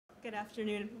Good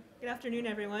afternoon. Good afternoon,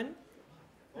 everyone.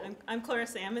 I'm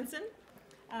Clarissa Amundsen.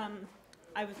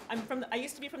 I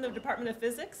used to be from the Department of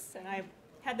Physics, and I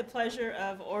had the pleasure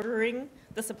of ordering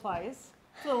the supplies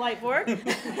for the Lightboard.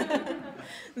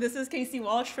 This is Casey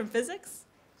Walsh from Physics,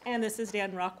 and this is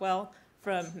Dan Rockwell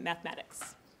from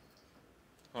Mathematics.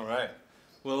 All right.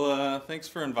 Well, thanks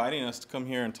for inviting us to come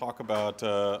here and talk about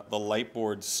the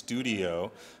Lightboard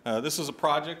Studio. This was a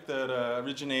project that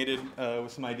originated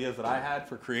with some ideas that I had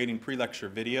for creating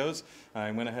pre-lecture videos. I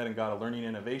went ahead and got a Learning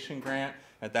Innovation grant.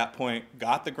 At that point,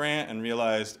 got the grant and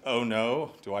realized, oh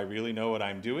no, do I really know what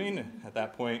I'm doing? At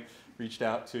that point, reached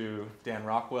out to Dan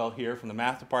Rockwell here from the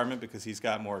math department because he's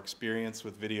got more experience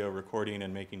with video recording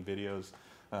and making videos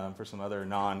for some other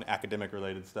non-academic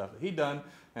related stuff that he'd done,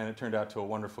 and it turned out to a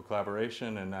wonderful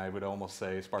collaboration, and I would almost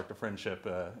say sparked a friendship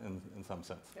in some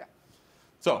sense. Yeah.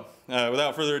 So,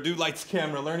 without further ado, Lights,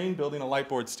 Camera, Learning, building a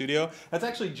Lightboard Studio. That's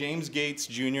actually James Gates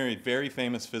Jr., a very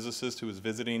famous physicist who was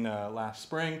visiting last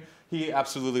spring. He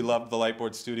absolutely loved the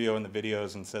Lightboard Studio and the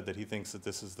videos and said that he thinks that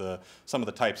this is some of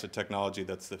the types of technology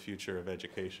that's the future of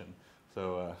education.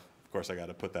 So, of course, I got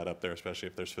to put that up there, especially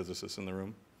if there's physicists in the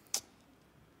room.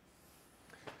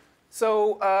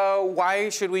 So why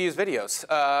should we use videos?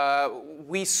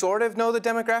 We sort of know the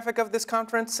demographic of this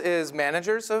conference is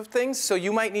managers of things. So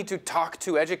you might need to talk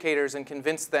to educators and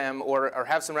convince them or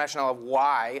have some rationale of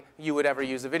why you would ever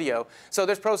use a video. So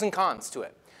there's pros and cons to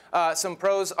it. Some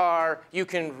pros are you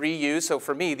can reuse. So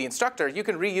for me, the instructor, you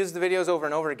can reuse the videos over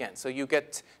and over again. So you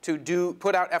get to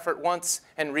put out effort once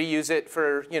and reuse it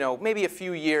for maybe a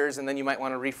few years, and then you might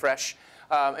want to refresh.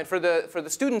 And for the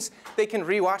students, they can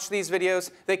rewatch these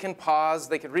videos. They can pause.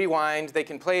 They can rewind. They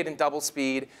can play it in double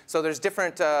speed. So there's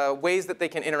different ways that they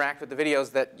can interact with the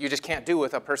videos that you just can't do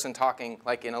with a person talking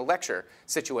like in a lecture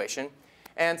situation.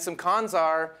 And some cons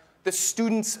are the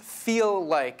students feel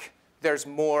like there's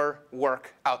more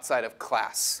work outside of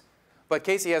class. But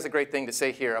Casey has a great thing to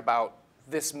say here about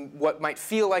this, what might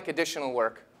feel like additional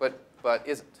work, but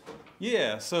isn't.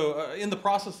 Yeah, so in the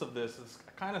process of this, it's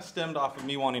kind of stemmed off of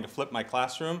me wanting to flip my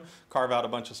classroom, carve out a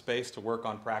bunch of space to work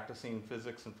on practicing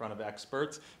physics in front of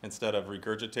experts instead of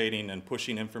regurgitating and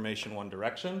pushing information one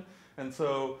direction. And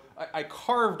so I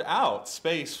carved out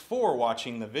space for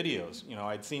watching the videos.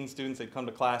 I'd seen students, they'd come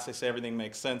to class, they say everything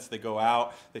makes sense, they go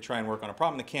out, they try and work on a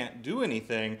problem, they can't do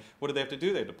anything. What do they have to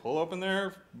do? They had to pull open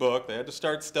their book, they had to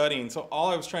start studying. So all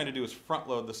I was trying to do was front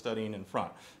load the studying in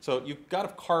front. So you've got to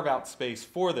carve out space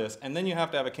for this, and then you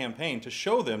have to have a campaign to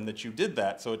show them that you did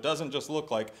that, so it doesn't just look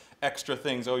like extra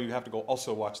things, oh, you have to go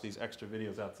also watch these extra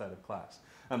videos outside of class.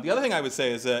 The other thing I would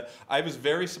say is that I was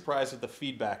very surprised at the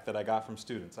feedback that I got from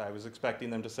students. I was expecting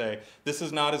them to say, this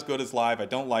is not as good as live, I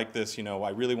don't like this, I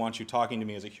really want you talking to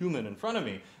me as a human in front of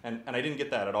me. And I didn't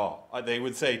get that at all. They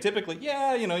would say typically,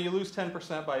 yeah, you lose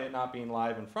 10% by it not being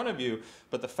live in front of you,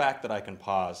 but the fact that I can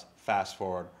pause, fast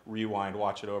forward, rewind,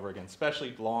 watch it over again,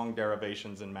 especially long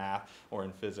derivations in math or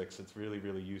in physics, it's really,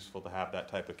 really useful to have that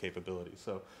type of capability.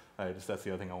 So that's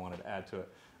the other thing I wanted to add to it.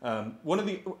 One of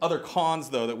the other cons,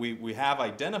 though, that we have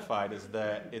identified is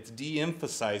that it's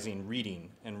de-emphasizing reading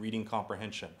and reading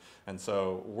comprehension. And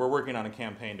so we're working on a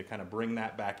campaign to kind of bring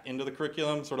that back into the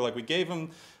curriculum, sort of like we gave them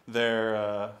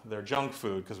their junk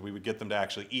food because we would get them to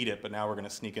actually eat it, but now we're going to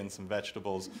sneak in some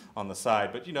vegetables on the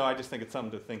side. But I just think it's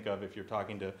something to think of if you're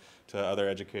talking to other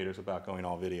educators about going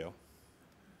all video.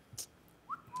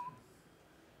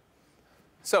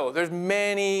 So there's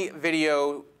many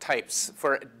video types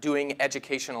for doing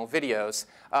educational videos.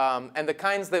 And the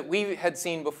kinds that we had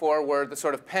seen before were the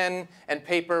sort of pen and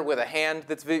paper with a hand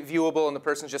that's viewable and the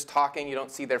person's just talking, you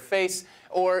don't see their face,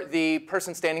 or the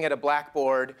person standing at a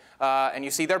blackboard and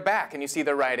you see their back and you see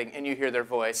their writing and you hear their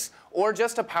voice, or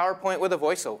just a PowerPoint with a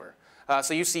voiceover.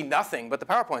 So you see nothing but the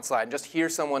PowerPoint slide and just hear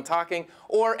someone talking,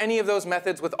 or any of those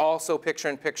methods with also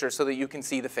picture-in-picture so that you can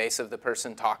see the face of the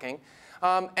person talking.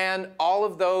 And all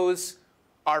of those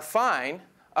are fine,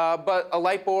 but a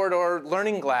Lightboard or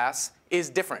learning glass is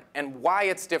different. And why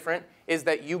it's different is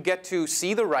that you get to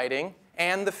see the writing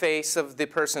and the face of the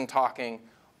person talking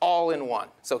all in one.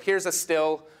 So here's a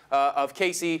still of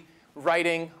Casey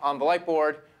writing on the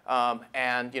Lightboard,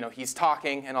 and he's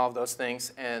talking and all of those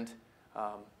things. And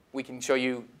we can show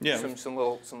you some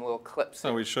little clips.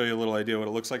 So we show you a little idea what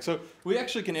it looks like. So we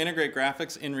actually can integrate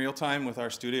graphics in real time with our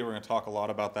studio. We're going to talk a lot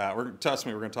about that. Trust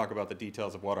me, we're going to talk about the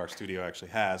details of what our studio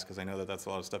actually has, because I know that that's a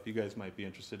lot of stuff you guys might be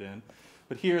interested in.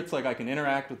 But here it's like I can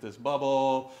interact with this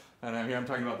bubble, and here I'm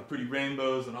talking about the pretty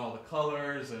rainbows and all the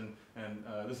colors, and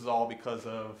this is all because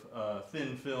of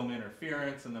thin film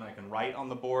interference, and then I can write on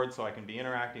the board, so I can be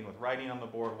interacting with writing on the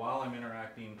board while I'm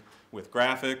interacting with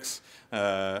graphics.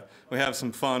 We have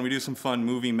some fun, we do some fun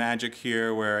movie magic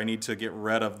here where I need to get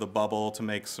rid of the bubble to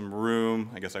make some room.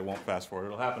 I guess I won't fast forward,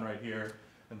 it'll happen right here.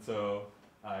 And so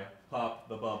I pop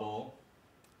the bubble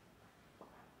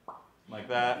like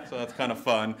that, so that's kind of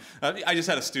fun. I just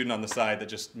had a student on the side that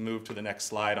just moved to the next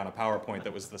slide on a PowerPoint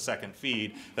that was the second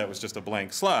feed that was just a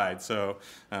blank slide, so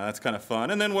that's kind of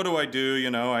fun. And then what do? You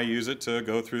know, I use it to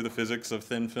go through the physics of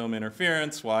thin film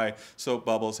interference, why soap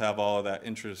bubbles have all of that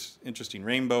interesting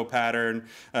rainbow pattern.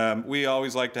 We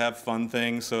always like to have fun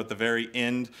things, so at the very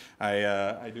end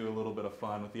I do a little bit of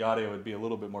fun. With the audio it would be a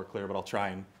little bit more clear, but I'll try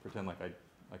and pretend like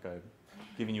I'm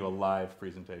giving you a live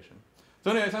presentation. So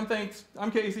anyways,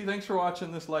 I'm Casey. Thanks for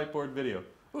watching this Lightboard video.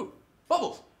 Ooh,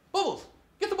 bubbles, bubbles,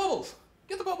 get the bubbles.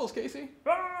 Get the bubbles, Casey.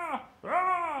 Ah,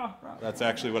 ah. That's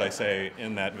actually what I say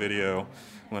in that video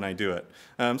when I do it.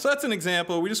 So that's an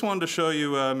example. We just wanted to show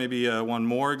you maybe one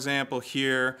more example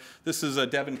here. This is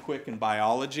Devin Quick in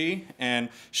biology, and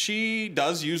she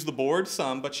does use the board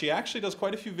some, but she actually does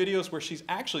quite a few videos where she's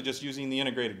actually just using the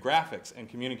integrated graphics and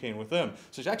communicating with them.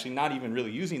 So she's actually not even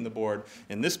really using the board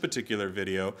in this particular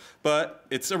video, but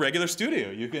it's a regular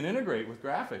studio. You can integrate with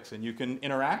graphics, and you can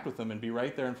interact with them and be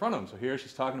right there in front of them. So here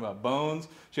she's talking about bones.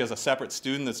 She has a separate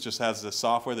student that just has this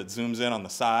software that zooms in on the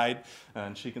side,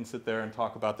 and she can sit there and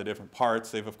talk about the different parts.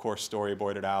 They've, of course,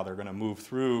 storyboarded out. They're going to move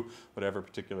through whatever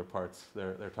particular parts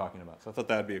they're talking about. So I thought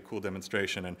that would be a cool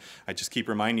demonstration, and I just keep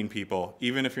reminding people,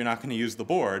 even if you're not going to use the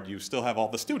board, you still have all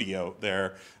the studio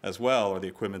there as well, or the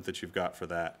equipment that you've got for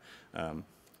that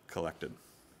collected.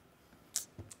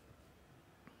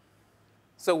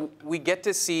 So we get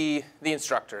to see the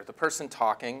instructor, the person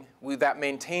talking. That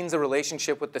maintains a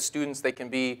relationship with the students. They can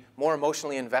be more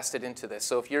emotionally invested into this.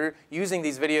 So if you're using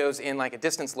these videos in like a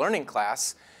distance learning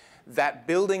class, that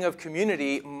building of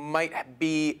community might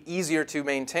be easier to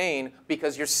maintain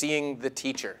because you're seeing the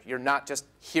teacher. You're not just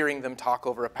hearing them talk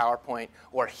over a PowerPoint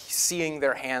or seeing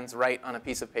their hands write on a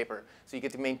piece of paper. So you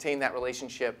get to maintain that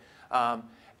relationship.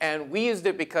 And we used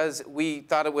it because we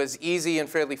thought it was easy and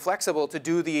fairly flexible to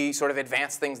do the sort of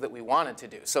advanced things that we wanted to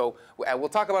do. So we'll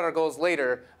talk about our goals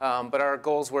later, but our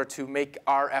goals were to make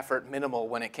our effort minimal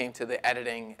when it came to the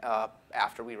editing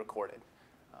after we recorded.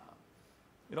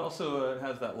 It also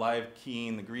has that live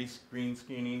keying, the green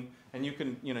screening, and you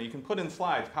can put in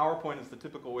slides. PowerPoint is the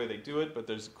typical way they do it, but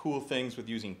there's cool things with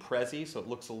using Prezi, so it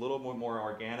looks a little more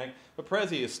organic. But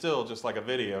Prezi is still just like a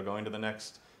video going to the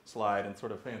next slide and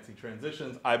sort of fancy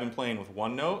transitions. I've been playing with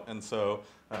OneNote, and so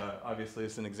obviously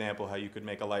it's an example how you could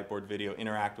make a Lightboard video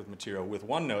interact with material with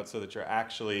OneNote so that you're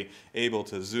actually able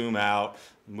to zoom out,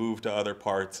 move to other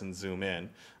parts, and zoom in.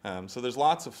 So there's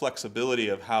lots of flexibility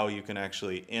of how you can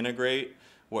actually integrate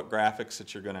what graphics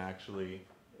that you're going to actually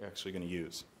going to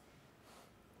use.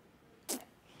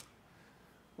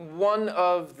 One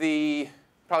of the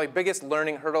probably biggest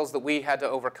learning hurdles that we had to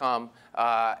overcome,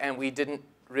 and we didn't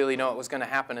really know it was going to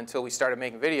happen until we started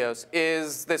making videos,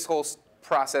 is this whole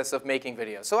process of making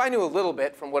videos. So I knew a little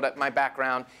bit from my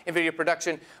background in video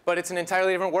production, but it's an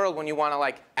entirely different world when you want to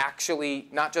like actually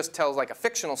not just tell like a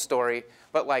fictional story,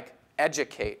 but like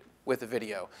educate with a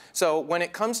video. So when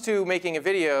it comes to making a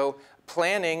video,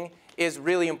 planning is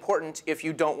really important if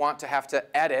you don't want to have to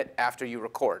edit after you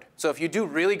record. So if you do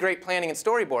really great planning and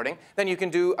storyboarding, then you can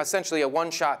do essentially a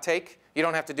one-shot take. You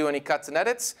don't have to do any cuts and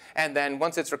edits, and then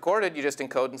once it's recorded, you just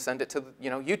encode and send it to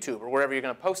YouTube or wherever you're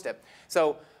going to post it.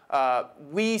 So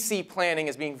we see planning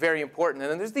as being very important.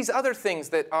 And then there's these other things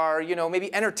that are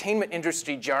maybe entertainment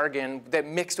industry jargon that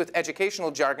mixed with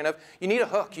educational jargon of you need a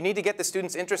hook. You need to get the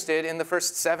students interested in the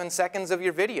first 7 seconds of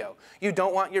your video. You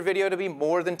don't want your video to be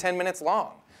more than 10 minutes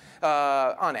long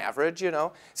on average.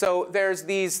 So there's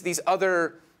these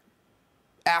other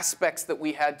aspects that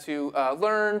we had to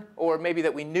learn, or maybe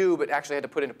that we knew but actually had to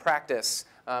put into practice,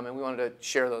 and we wanted to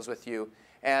share those with you.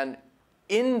 And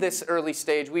in this early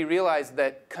stage, we realized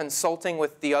that consulting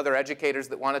with the other educators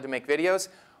that wanted to make videos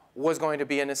was going to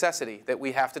be a necessity, that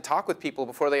we have to talk with people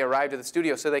before they arrive to the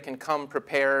studio so they can come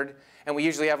prepared. And we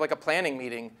usually have like a planning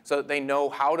meeting so that they know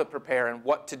how to prepare and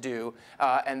what to do,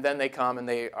 and then they come and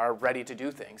they are ready to do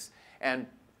things. And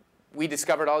we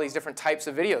discovered all these different types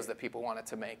of videos that people wanted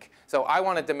to make. So I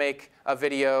wanted to make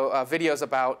videos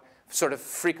about sort of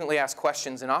frequently asked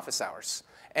questions in office hours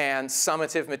and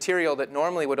summative material that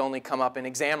normally would only come up in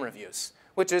exam reviews,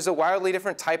 which is a wildly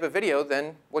different type of video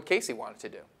than what Casey wanted to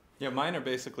do. Yeah, mine are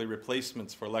basically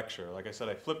replacements for lecture. Like I said,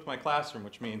 I flipped my classroom,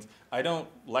 which means I don't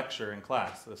lecture in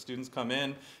class. The students come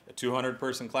in, a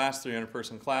 200-person class,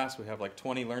 300-person class. We have like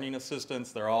 20 learning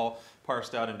assistants. They're all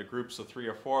parsed out into groups of 3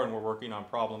 or 4, and we're working on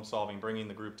problem solving, bringing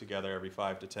the group together every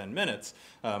 5 to 10 minutes.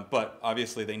 But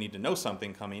obviously, they need to know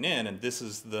something coming in, and this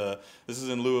is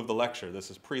in lieu of the lecture.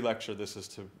 This is pre-lecture. This is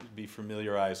to be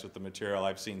familiarized with the material.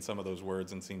 I've seen some of those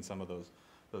words and seen some of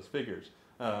those figures.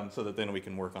 So that then we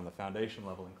can work on the foundation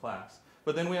level in class.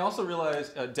 But then we also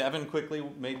realized Devin quickly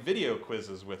made video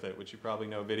quizzes with it, which you probably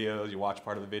know videos. You watch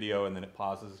part of the video and then it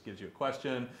pauses, gives you a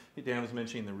question. Dan was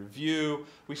mentioning the review.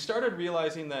 We started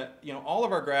realizing that all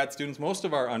of our grad students, most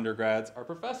of our undergrads, our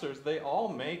professors, they all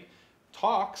make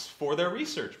talks for their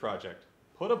research project.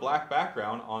 Put a black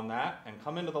background on that and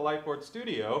come into the Lightboard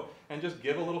Studio and just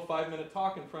give a little 5-minute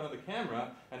talk in front of the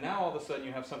camera, and now all of a sudden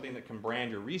you have something that can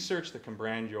brand your research, that can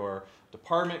brand your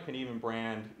department, can even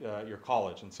brand your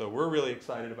college. And so we're really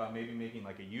excited about maybe making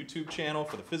like a YouTube channel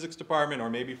for the physics department or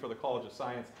maybe for the College of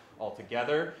Science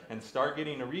altogether, and start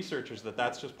getting to researchers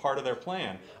that's just part of their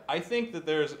plan. I think that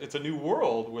it's a new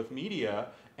world with media,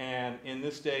 and in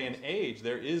this day and age,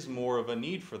 there is more of a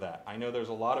need for that. I know there's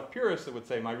a lot of purists that would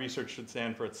say my research should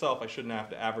stand for itself. I shouldn't have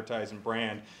to advertise and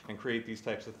brand and create these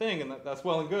types of things, and that's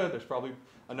well and good. There's probably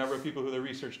a number of people who their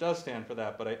research does stand for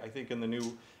that, but I think in the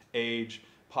new age,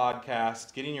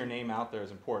 podcasts, getting your name out there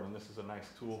is important, and this is a nice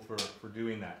tool for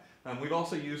doing that. We've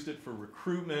also used it for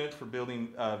recruitment, for building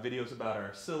videos about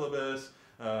our syllabus,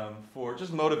 for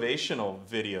just motivational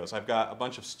videos. I've got a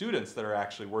bunch of students that are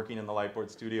actually working in the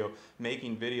Lightboard Studio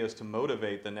making videos to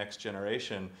motivate the next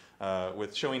generation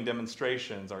with showing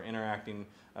demonstrations or interacting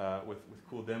with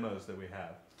cool demos that we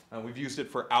have. We've used it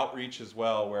for outreach as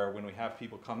well, where when we have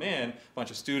people come in, a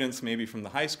bunch of students maybe from the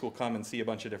high school come and see a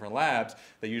bunch of different labs.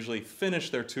 They usually finish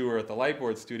their tour at the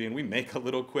Lightboard Studio, and we make a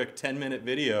little quick 10-minute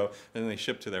video, and then they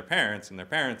ship to their parents, and their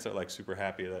parents are like super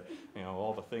happy that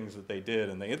all the things that they did,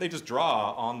 and they just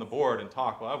draw on the board and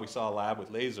talk. Well, we saw a lab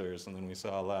with lasers, and then we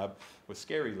saw a lab with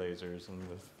scary lasers and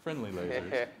with friendly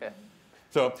lasers.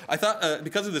 So I thought,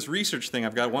 because of this research thing,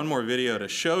 I've got one more video to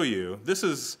show you. This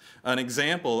is an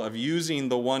example of using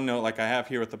the OneNote like I have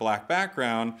here with the black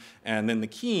background, and then the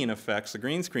keying effects, the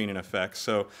green screening effects.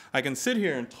 So I can sit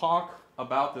here and talk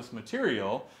about this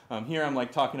material. Here I'm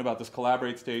like talking about this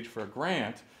Collaborate stage for a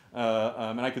grant,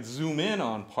 and I could zoom in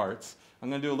on parts. I'm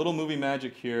going to do a little movie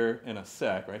magic here in a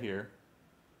sec, right here.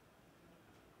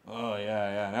 Oh,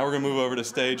 yeah. Now we're going to move over to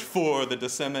stage 4, the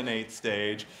disseminate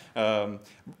stage.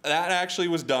 That actually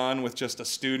was done with just a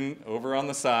student over on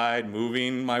the side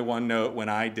moving my OneNote when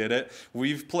I did it.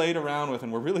 We've played around with,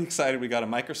 and we're really excited. We got a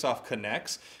Microsoft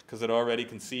Connects, because it already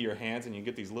can see your hands, and you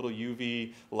get these little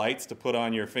UV lights to put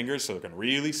on your fingers so it can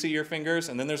really see your fingers.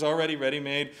 And then there's already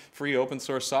ready-made free open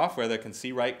source software that can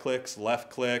see right clicks, left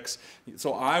clicks.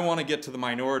 So I want to get to the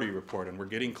minority report, and we're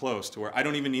getting close to where I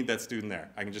don't even need that student there.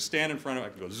 I can just stand in front of it, I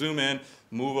can go zoom in,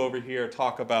 move over here,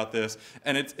 talk about this,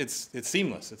 and it's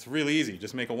seamless. It's really easy.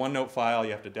 Just make a OneNote file.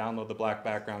 You have to download the black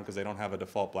background because they don't have a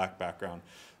default black background,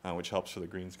 which helps for the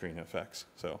green screen effects.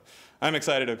 So I'm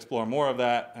excited to explore more of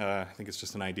that. I think it's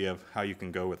just an idea of how you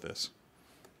can go with this.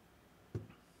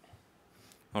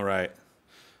 All right.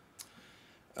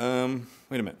 Wait a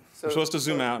minute. We're supposed to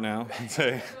zoom out now and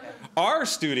say, our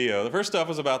studio, the first stuff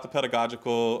was about the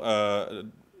pedagogical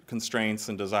constraints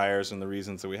and desires and the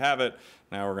reasons that we have it.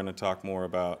 Now we're going to talk more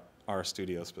about our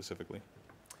studio specifically.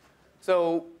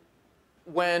 So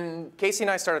when Casey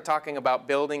and I started talking about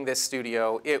building this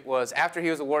studio, it was after he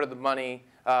was awarded the money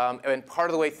and part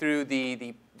of the way through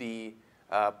the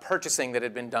purchasing that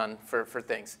had been done for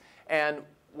things. And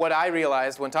what I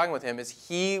realized when talking with him is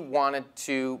he wanted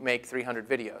to make 300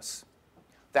 videos.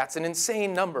 That's an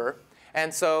insane number.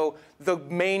 And so the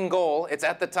main goal, it's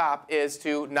at the top, is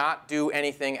to not do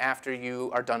anything after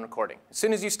you are done recording. As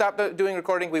soon as you stop doing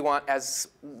recording, we want as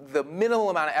the minimal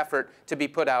amount of effort to be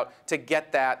put out to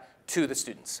get that to the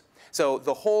students. So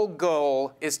the whole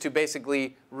goal is to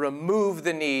basically remove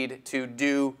the need to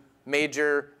do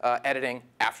major editing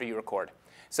after you record.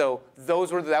 So that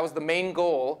was the main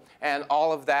goal, and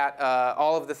all of that,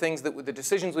 all of the things that the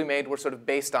decisions we made were sort of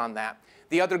based on that.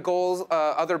 The other goals,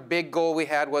 other big goal we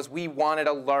had was we wanted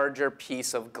a larger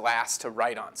piece of glass to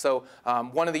write on. So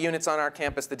one of the units on our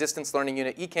campus, the distance learning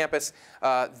unit, eCampus,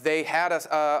 they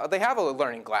have a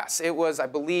learning glass. It was, I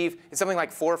believe, it's something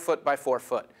like 4 foot by 4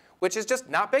 foot, which is just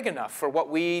not big enough for what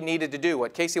we needed to do,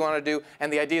 what Casey wanted to do,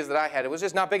 and the ideas that I had. It was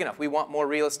just not big enough. We want more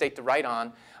real estate to write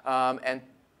on, and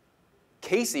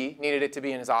Casey needed it to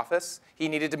be in his office. He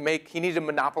needed to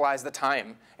monopolize the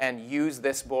time and use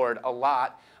this board a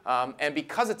lot. And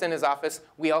because it's in his office,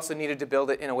 we also needed to build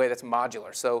it in a way that's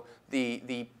modular. So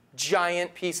the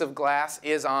giant piece of glass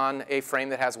is on a frame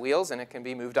that has wheels, and it can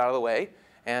be moved out of the way.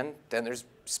 And then there's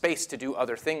space to do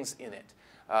other things in it.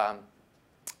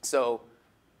 So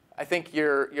I think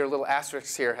your little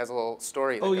asterisk here has a little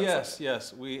story that goes with it.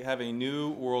 Yes. We have a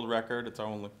new world record. It's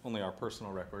only our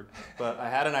personal record. But I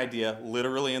had an idea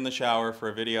literally in the shower for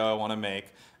a video I want to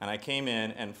make. And I came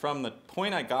in, and from the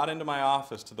point I got into my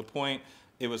office to the point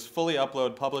it was fully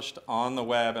uploaded, published on the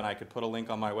web, and I could put a link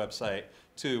on my website,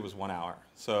 was 1 hour.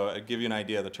 So I'll give you an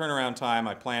idea of the turnaround time.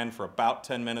 I planned for about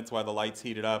 10 minutes while the lights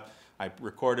heated up. I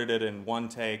recorded it in one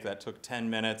take. That took 10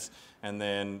 minutes. And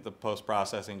then the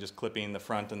post-processing, just clipping the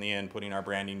front and the end, putting our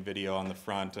branding video on the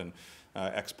front, and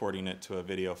exporting it to a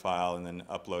video file, and then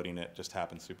uploading it just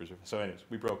happened super. So anyways,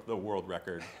 we broke the world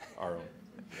record.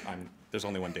 There's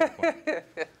only one data point.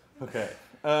 Okay.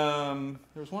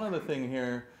 There's one other thing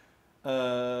here.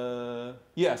 So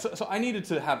I needed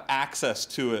to have access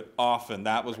to it often.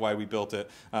 That was why we built it.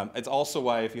 It's also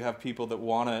why if you have people that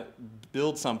want to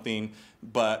build something,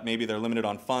 but maybe they're limited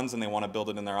on funds and they want to build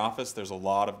it in their office, there's a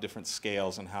lot of different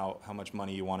scales and how much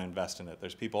money you want to invest in it.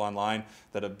 There's people online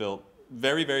that have built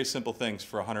very, very simple things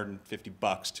for $150,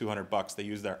 $200. They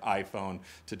use their iPhone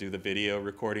to do the video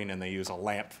recording, and they use a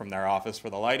lamp from their office for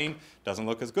the lighting. Doesn't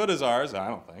look as good as ours, I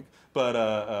don't think, but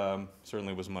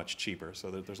certainly was much cheaper. So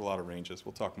there's a lot of ranges.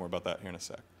 We'll talk more about that here in a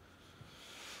sec.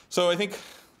 So I think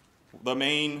the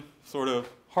main sort of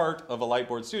heart of a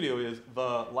Lightboard Studio is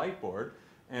the Lightboard.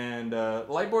 And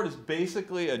Lightboard is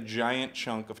basically a giant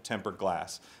chunk of tempered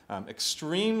glass,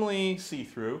 extremely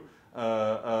see-through.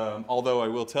 Although I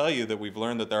will tell you that we've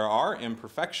learned that there are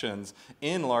imperfections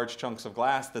in large chunks of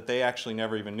glass that they actually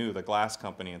never even knew, the glass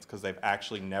company. It's because they've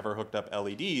actually never hooked up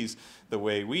LEDs the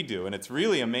way we do. And it's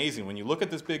really amazing. When you look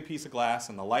at this big piece of glass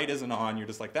and the light isn't on, you're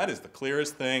just like, that is the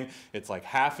clearest thing. It's like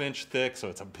 1/2 inch thick, so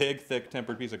it's a big, thick,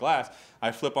 tempered piece of glass.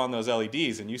 I flip on those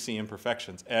LEDs and you see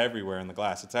imperfections everywhere in the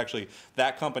glass. It's actually,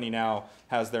 that company now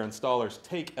has their installers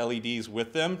take LEDs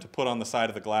with them to put on the side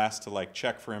of the glass to like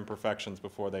check for imperfections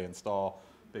before they install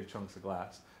big chunks of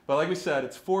glass. But like we said,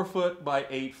 it's 4 foot by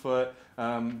 8 foot.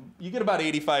 You get about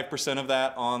 85% of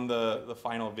that on the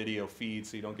final video feed,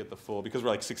 so you don't get the full, because we're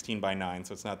like 16 by 9,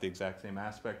 so it's not the exact same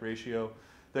aspect ratio.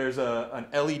 There's an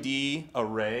LED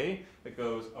array that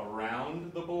goes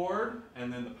around the board,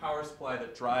 and then the power supply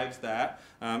that drives that,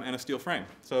 and a steel frame.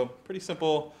 So pretty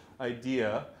simple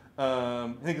idea.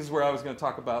 I think this is where I was going to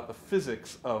talk about the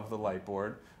physics of the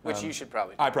Lightboard. Which you should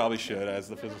probably do. I probably should, as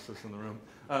the physicist in the room.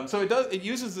 So it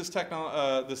uses this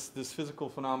this physical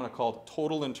phenomena called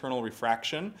total internal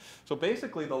refraction. So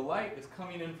basically, the light is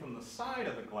coming in from the side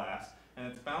of the glass, and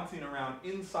it's bouncing around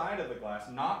inside of the glass,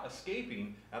 not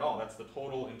escaping at all. That's the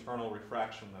total internal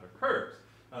refraction that occurs.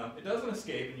 It doesn't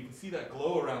escape, and you can see that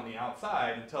glow around the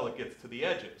outside until it gets to the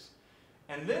edges.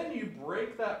 And then you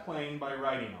break that plane by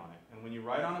writing on it. And when you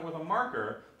write on it with a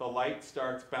marker, the light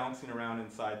starts bouncing around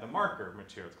inside the marker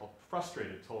material. It's called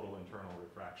frustrated total internal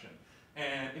refraction.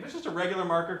 And if it's just a regular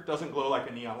marker, it doesn't glow like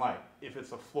a neon light. If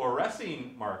it's a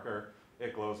fluorescing marker,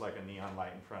 it glows like a neon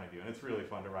light in front of you. And it's really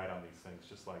fun to write on these things,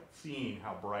 just like seeing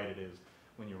how bright it is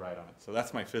when you write on it. So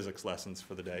that's my physics lessons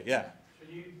for the day. Yeah? So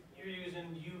you're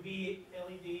using UV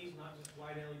LEDs, not just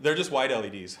white LEDs? They're just white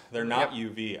LEDs. They're not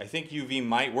UV. I think UV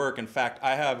might work. In fact,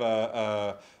 I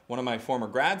have one of my former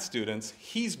grad students.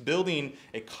 He's building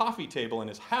a coffee table in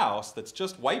his house that's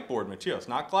just whiteboard material. It's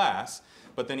not glass,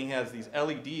 but then he has these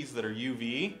LEDs that are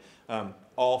UV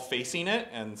all facing it,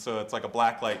 and so it's like a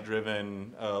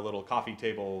blacklight-driven little coffee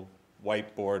table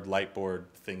whiteboard, lightboard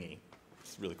thingy.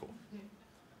 It's really cool.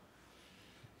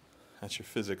 That's your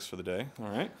physics for the day. All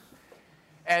right.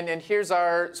 And here's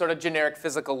our sort of generic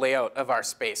physical layout of our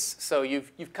space. So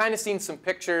you've kind of seen some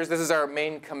pictures. This is our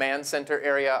main command center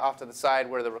area off to the side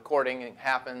where the recording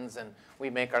happens, and we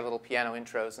make our little piano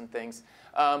intros and things.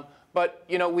 But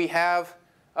you know, we have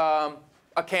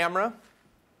a camera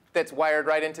that's wired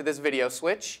right into this video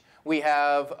switch. We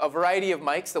have a variety of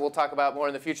mics that we'll talk about more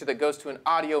in the future that goes to an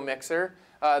audio mixer.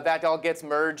 That all gets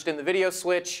merged in the video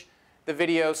switch. The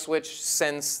video switch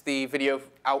sends the video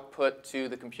output to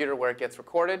the computer where it gets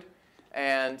recorded.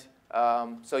 And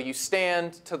so you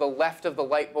stand to the left of the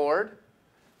Lightboard,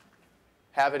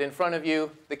 have it in front of you.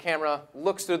 The camera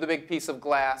looks through the big piece of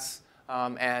glass,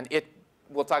 and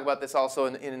we'll talk about this also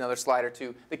in another slide or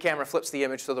two. The camera flips the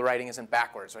image so the writing isn't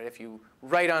backwards. Right? If you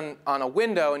write on a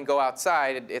window and go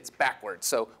outside, it's backwards.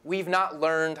 So we've not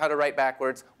learned how to write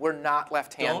backwards. We're not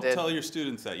left-handed. Don't tell your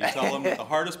students that. You tell them that the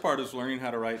hardest part is learning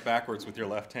how to write backwards with your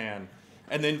left hand,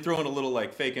 and then throw in a little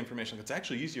like fake information. It's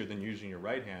actually easier than using your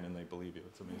right hand, and they believe you.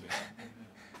 It's amazing.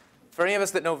 For any of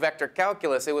us that know vector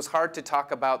calculus, it was hard to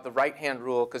talk about the right-hand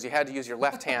rule because you had to use your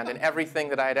left hand, and everything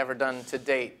that I had ever done to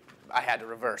date, I had to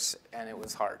reverse, and it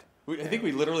was hard. I think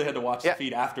we literally had to watch the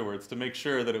feed afterwards to make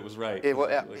sure that it was right.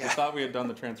 We thought we had done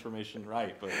the transformation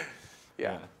right, but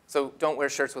yeah. So don't wear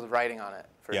shirts with writing on it,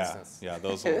 for instance. Yeah,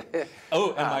 those will.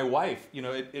 Oh, and my wife, you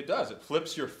know, it does. It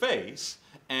flips your face.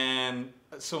 And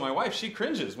so my wife, she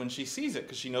cringes when she sees it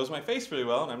because she knows my face really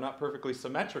well and I'm not perfectly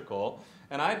symmetrical.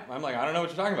 And I'm like, I don't know what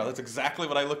you're talking about. That's exactly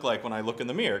what I look like when I look in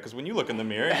the mirror. Because when you look in the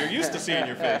mirror, you're used to seeing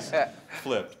your face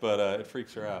flipped, but it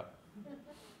freaks her out.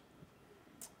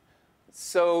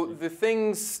 So the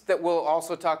things that we'll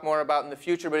also talk more about in the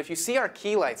future, but if you see our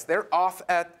key lights, they're off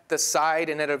at the side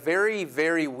and at a very,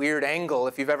 very weird angle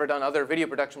if you've ever done other video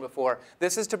production before.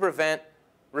 This is to prevent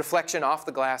reflection off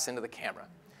the glass into the camera.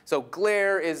 So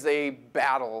glare is a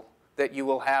battle that you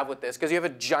will have with this because you have a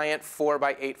giant 4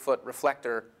 by 8 foot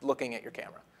reflector looking at your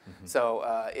camera. Mm-hmm.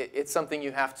 So it's something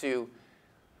you have to,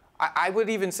 I would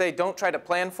even say don't try to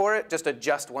plan for it, just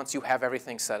adjust once you have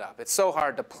everything set up. It's so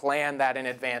hard to plan that in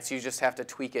advance. You just have to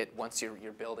tweak it once you're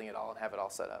building it all and have it all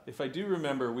set up. If I do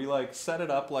remember, we like set it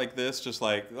up like this, just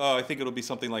like, oh, I think it'll be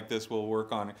something like this, we'll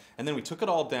work on it. And then we took it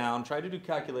all down, tried to do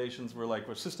calculations. We're like,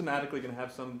 we're systematically going to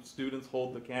have some students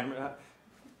hold the camera.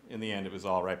 In the end, it was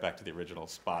all right back to the original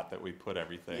spot that we put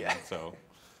everything. Yeah. So,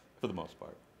 for the most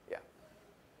part. Yeah.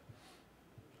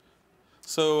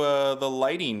 So the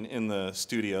lighting in the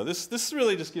studio, this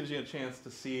really just gives you a chance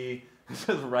to see. It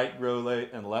says right grow light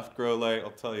and left grow light.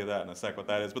 I'll tell you that in a sec what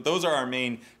that is. But those are our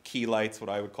main key lights, what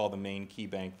I would call the main key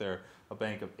bank. They're a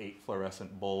bank of 8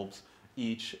 fluorescent bulbs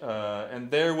each, and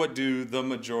they're what do the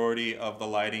majority of the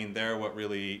lighting. They're what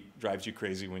really drives you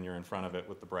crazy when you're in front of it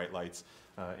with the bright lights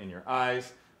in your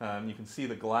eyes. You can see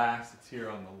the glass, it's here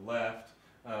on the left,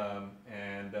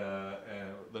 and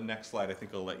the next slide I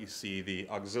think will let you see the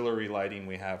auxiliary lighting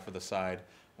we have for the side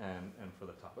and for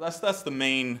the top. That's the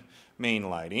main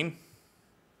lighting.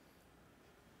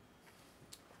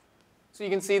 So you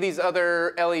can see these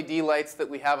other LED lights that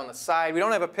we have on the side. We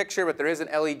don't have a picture, but there is an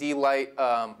LED light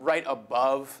right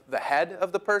above the head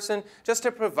of the person, just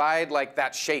to provide like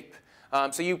that shape.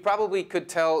 So you probably could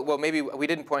tell, well, maybe we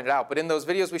didn't point it out, but in those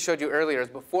videos we showed you earlier, is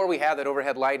before we had that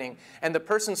overhead lighting, and the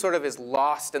person sort of is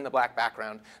lost in the black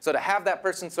background. So to have that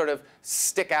person sort of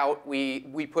stick out, we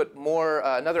put more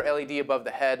another LED above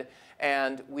the head,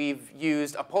 and we've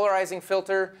used a polarizing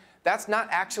filter. That's not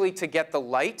actually to get the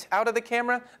light out of the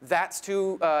camera. That's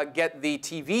to get the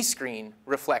TV screen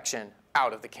reflection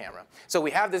out of the camera. So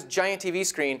we have this giant TV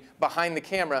screen behind the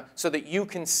camera so that you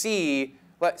can see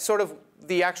sort of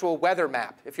the actual weather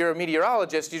map. If you're a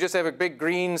meteorologist, you just have a big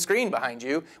green screen behind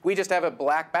you. We just have a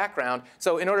black background.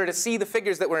 So in order to see the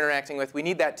figures that we're interacting with, we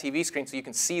need that TV screen so you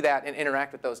can see that and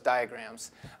interact with those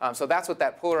diagrams. So that's what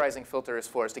that polarizing filter is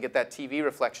for, is to get that TV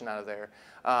reflection out of there.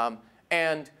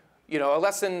 And you know, a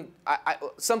lesson,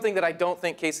 something that I don't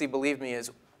think Casey believed me is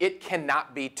it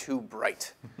cannot be too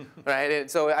bright, right?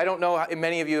 And so I don't know how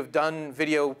many of you have done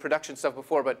video production stuff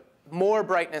before, but more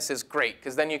brightness is great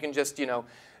because then you can just, you know,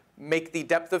 make the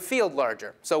depth of field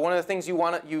larger. So one of the things you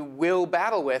will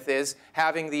battle with is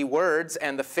having the words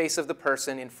and the face of the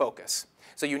person in focus.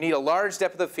 So you need a large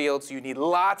depth of field, so you need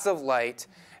lots of light,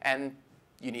 and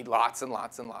you need lots and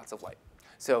lots and lots of light.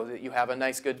 So that you have a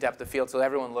nice, good depth of field so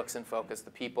everyone looks in focus, the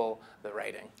people, the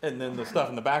writing. And then the stuff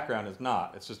in the background is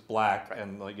not. It's just black, right.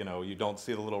 And like, you know, you don't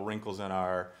see the little wrinkles in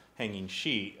our hanging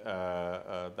sheet.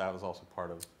 That was also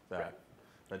part of that, right.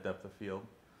 That depth of field.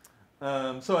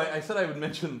 So I said I would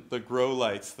mention the grow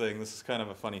lights thing. This is kind of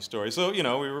a funny story. So, you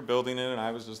know, we were building it, and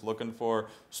I was just looking for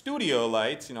studio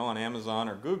lights, you know, on Amazon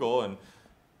or Google, and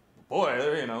boy,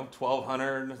 they're, you know,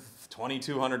 $1,200,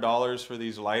 $2,200 for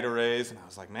these light arrays, and I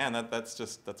was like, man,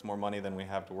 that's more money than we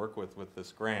have to work with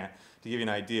this grant. To give you an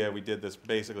idea, we did this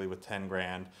basically with 10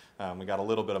 grand. We got a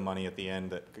little bit of money at the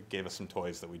end that gave us some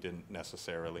toys that we didn't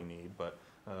necessarily need, but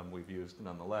we've used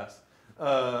nonetheless.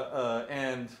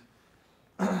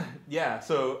 Yeah,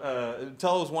 so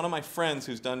until it was one of my friends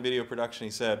who's done video production,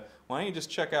 he said, why don't you just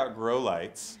check out grow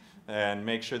lights and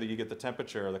make sure that you get the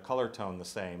temperature or the color tone the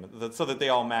same, so that they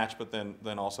all match, but then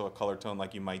also a color tone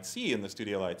like you might see in the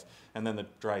studio lights. And then the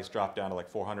price dropped down to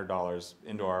like $400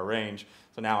 into our range.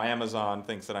 So now Amazon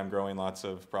thinks that I'm growing lots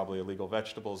of probably illegal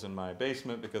vegetables in my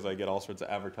basement because I get all sorts of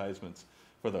advertisements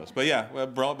for those. But yeah,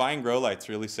 buying grow lights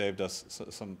really saved us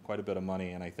quite a bit of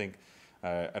money, and I think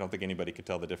I don't think anybody could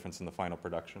tell the difference in the final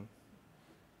production.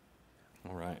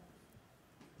 All right.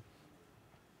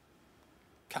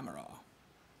 Camera.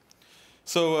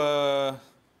 So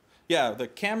yeah, the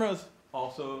camera's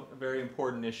also a very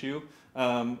important issue.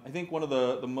 I think one of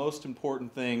the most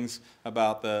important things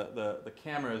about the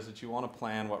camera is that you want to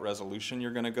plan what resolution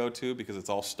you're going to go to, because it's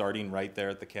all starting right there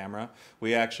at the camera.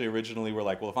 We actually originally were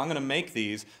like, well, if I'm going to make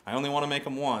these, I only want to make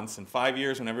them once. In 5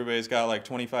 years, when everybody's got like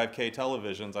 25K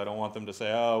televisions, I don't want them to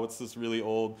say, oh, what's this really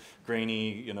old,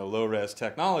 grainy, low-res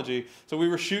technology. So we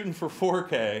were shooting for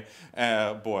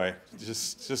 4K. Boy,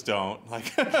 just don't.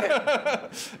 Like,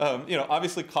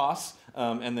 obviously costs.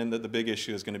 And then the big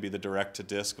issue is going to be the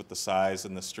direct-to-disc with the size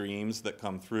and the streams that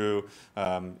come through.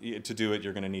 To do it,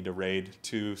 you're going to need to RAID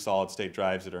 2 solid-state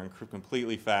drives that are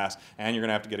completely fast, and you're going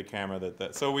to have to get a camera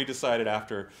that. So we decided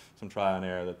after some trial and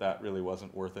error that really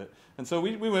wasn't worth it. And so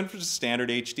we went for just standard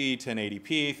HD,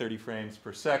 1080p, 30 frames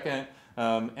per second,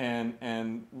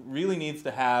 and really needs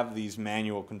to have these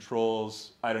manual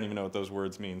controls. I don't even know what those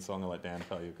words mean, so I'm going to let Dan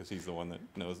tell you because he's the one that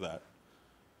knows that.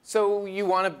 So you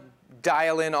want to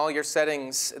dial in all your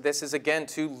settings. This is, again,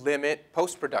 to limit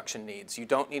post-production needs. You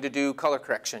don't need to do color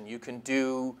correction. You can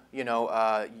do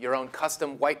your own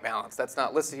custom white balance. That's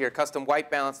not listed here. Custom white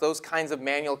balance, those kinds of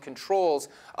manual controls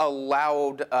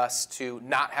allowed us to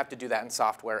not have to do that in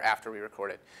software after we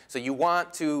recorded. So you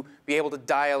want to be able to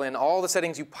dial in all the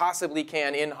settings you possibly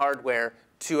can in hardware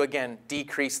to, again,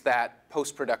 decrease that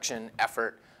post-production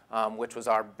effort, which was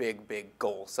our big, big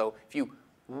goal. So if you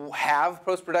have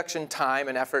post-production time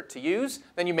and effort to use,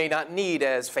 then you may not need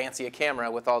as fancy a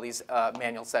camera with all these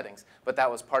manual settings. But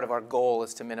that was part of our goal,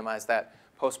 is to minimize that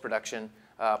post-production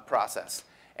process.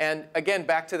 And again,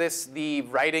 back to this, the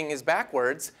writing is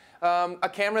backwards. A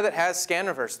camera that has scan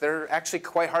reverse. They're actually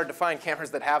quite hard to find,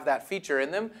 cameras that have that feature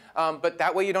in them. But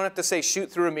that way you don't have to say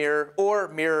shoot through a mirror or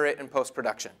mirror it in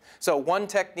post-production. So one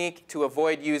technique to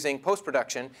avoid using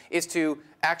post-production is to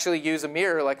actually use a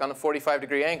mirror like on a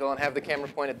 45-degree angle and have the camera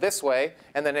pointed this way,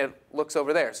 and then it looks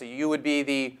over there. So you would be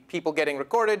the people getting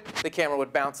recorded, the camera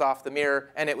would bounce off the mirror,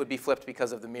 and it would be flipped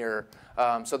because of the mirror.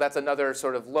 So that's another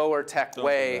sort of lower tech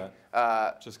way.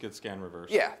 Just get scan reverse.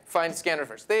 Yeah, find scan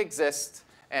reverse. They exist,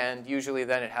 and usually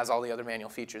then it has all the other manual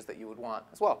features that you would want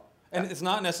as well. And it's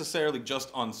not necessarily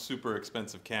just on super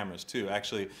expensive cameras, too.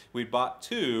 Actually, we bought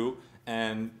two,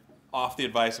 and off the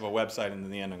advice of a website, and in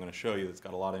the end I'm going to show you, that's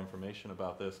got a lot of information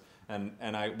about this. And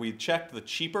we checked the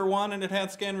cheaper one, and it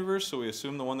had scan reverse, so we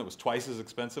assumed the one that was twice as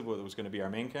expensive was going to be our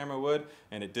main camera would,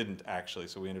 and it didn't actually.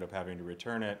 So we ended up having to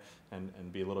return it and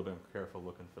be a little bit careful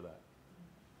looking for that.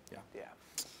 Yeah.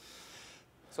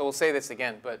 So we'll say this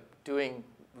again, but doing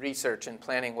research and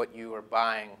planning what you are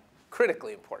buying,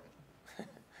 critically important.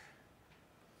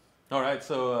 All right,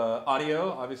 so audio,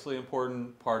 obviously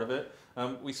important part of it.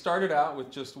 We started out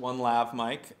with just one lav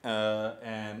mic,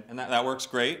 and that works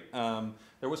great.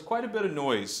 There was quite a bit of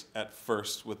noise at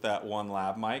first with that one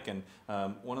lav mic, and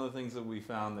one of the things that we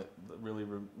found that really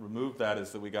removed that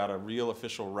is that we got a real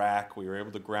official rack. We were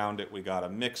able to ground it. We got a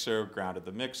mixer, grounded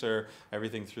the mixer,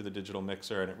 everything through the digital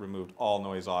mixer, and it removed all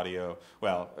noise audio,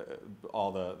 well,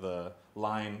 all the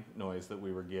line noise that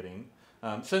we were getting.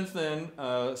 Since then,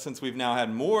 since we've now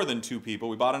had more than 2 people,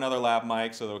 we bought another lab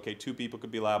mic so that, okay, 2 people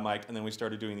could be lab mic'd, and then we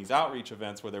started doing these outreach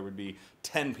events where there would be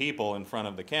 10 people in front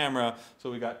of the camera. So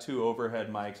we got 2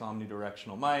 overhead mics,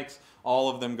 omnidirectional mics.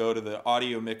 All of them go to the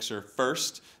audio mixer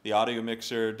first. The audio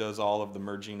mixer does all of the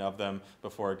merging of them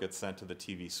before it gets sent to the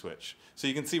TV switch. So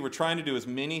you can see we're trying to do as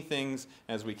many things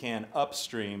as we can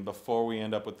upstream before we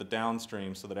end up with the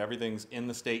downstream, so that everything's in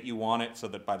the state you want it, so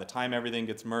that by the time everything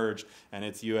gets merged and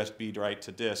it's USB right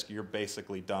to disk, you're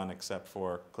basically done except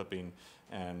for clipping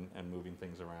and moving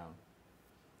things around.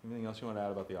 Anything else you want to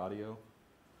add about the audio?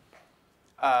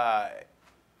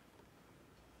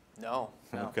 No.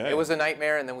 Okay. It was a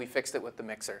nightmare, and then we fixed it with the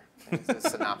mixer. It's a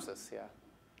synopsis,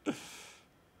 yeah.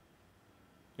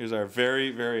 Here's our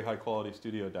very, very high-quality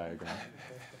studio diagram.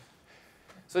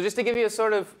 So just to give you a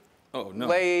sort of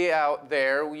layout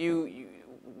there,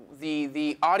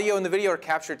 the audio and the video are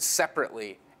captured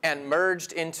separately and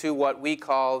merged into what we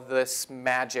call this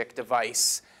magic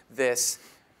device, this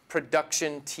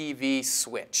production TV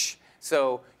switch.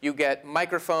 So you get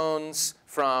microphones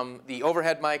from the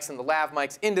overhead mics and the lav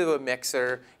mics into a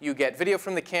mixer. You get video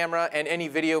from the camera and any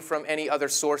video from any other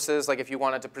sources, like if you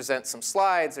wanted to present some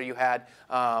slides or you had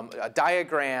a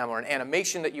diagram or an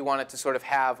animation that you wanted to sort of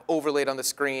have overlaid on the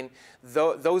screen.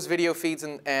 Those video feeds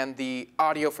and the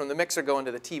audio from the mixer go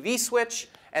into the TV switch,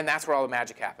 and that's where all the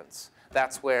magic happens.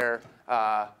 That's where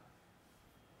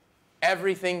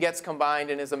everything gets combined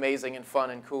and is amazing and fun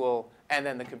and cool, and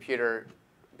then the computer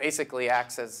basically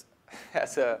acts as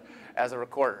a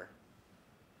recorder.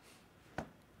 So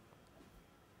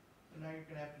now you're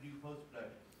going to have to do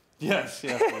post-production. Yes, we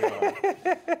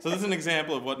are. So this is an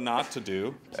example of what not to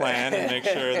do. Plan and make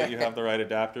sure that you have the right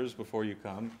adapters before you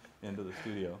come. into the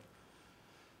studio.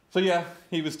 So yeah,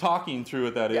 he was talking through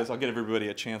what that is. I'll give everybody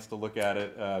a chance to look at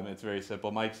it. It's very simple.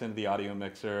 Mike's into the audio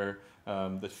mixer,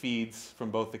 the feeds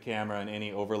from both the camera and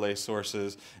any overlay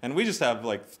sources. And we just have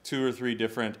like 2 or 3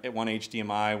 different, one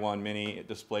HDMI, one mini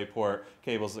DisplayPort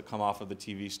cables that come off of the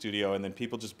TV studio, and then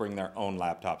people just bring their own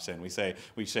laptops in. We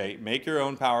say, make your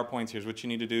own PowerPoints. Here's what you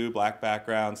need to do, black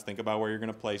backgrounds, think about where you're going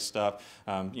to place stuff.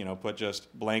 You know, put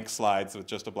just blank slides with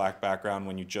just a black background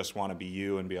when you just want to be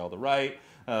you and be able to write.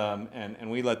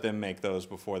 And we let them make those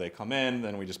before they come in.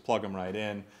 Then we just plug them right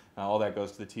in. All that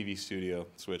goes to the TV studio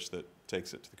switch that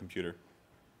takes it to the computer.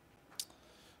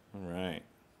 All right.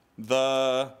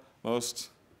 The most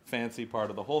fancy part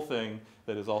of the whole thing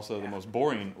that is also the most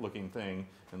boring looking thing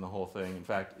in the whole thing. In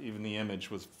fact, even the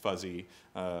image was fuzzy.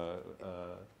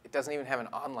 It doesn't even have an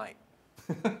on light.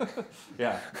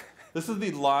 Yeah. This is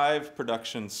the live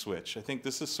production switch. I think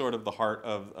this is sort of the heart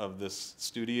of this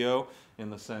studio in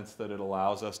the sense that it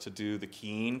allows us to do the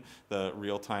keying, the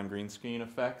real-time green screen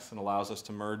effects, and allows us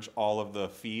to merge all of the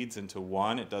feeds into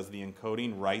one. It does the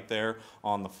encoding right there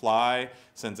on the fly,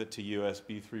 sends it to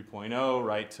USB 3.0,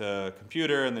 right to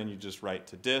computer, and then you just write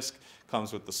to disk.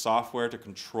 Comes with the software to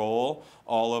control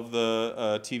all of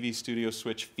the TV Studio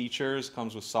Switch features.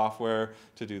 Comes with software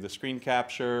to do the screen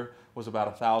capture. Was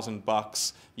about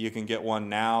 $1,000. You can get one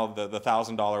now. The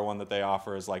 $1,000 one that they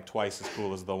offer is like twice as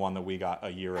cool as the one that we got a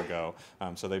year ago.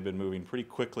 So they've been moving pretty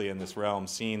quickly in this realm,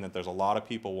 seeing that there's a lot of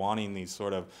people wanting these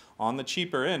sort of on the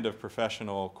cheaper end of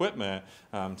professional equipment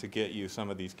to get you some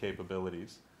of these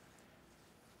capabilities.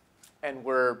 And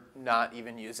we're not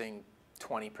even using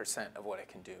 20% of what it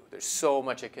can do. There's so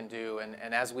much it can do,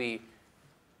 and as we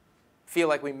feel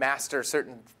like we master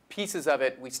certain pieces of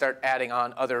it, we start adding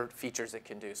on other features it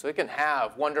can do. So it can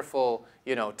have wonderful,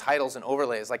 you know, titles and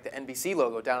overlays like the NBC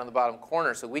logo down in the bottom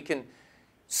corner, so we can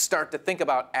start to think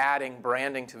about adding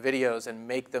branding to videos and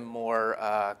make them more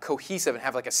cohesive and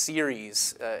have like a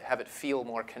series, have it feel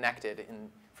more connected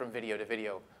from video to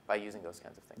video by using those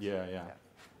kinds of things. Yeah.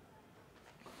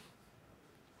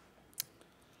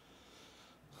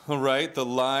 All right, the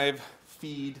live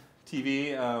feed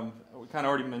TV, we kind of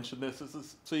already mentioned this. This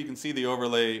is so you can see the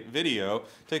overlay video.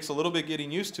 It takes a little bit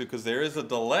getting used to because there is a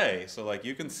delay. So like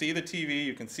you can see the TV,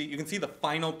 you can see the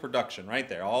final production right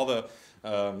there. All the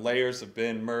layers have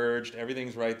been merged,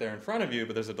 everything's right there in front of you,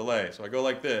 but there's a delay. So I go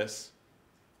like this,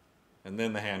 and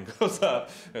then the hand goes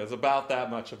up. There's about that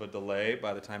much of a delay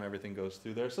by the time everything goes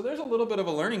through there. So there's a little bit of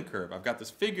a learning curve. I've got this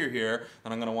figure here,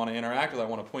 and I'm going to want to interact with it. I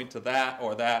want to point to that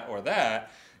or that or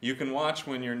that. You can watch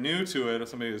when you're new to it, or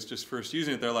somebody who's just first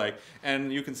using it, they're like,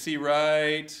 and you can see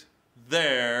right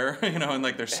there, you know, and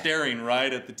like they're staring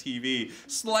right at the TV,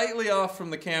 slightly off from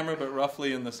the camera, but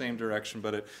roughly in the same direction,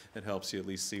 but it helps you at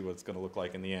least see what it's going to look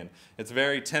like in the end. It's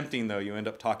very tempting, though. You end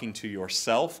up talking to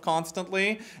yourself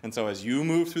constantly, and so as you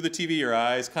move through the TV, your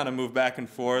eyes kind of move back and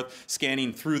forth,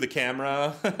 scanning through the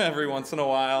camera every once in a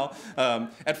while.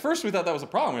 At first, we thought that was a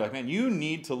problem. We're like, man, you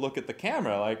need to look at the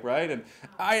camera, like, right? And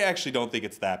I actually don't think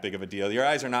it's that big of a deal. Your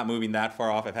eyes are not moving that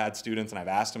far off. I've had students, and I've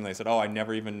asked them, and they said, oh, I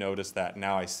never even noticed that.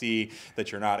 Now I see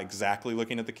that you're not exactly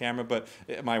looking at the camera, but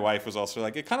my wife was also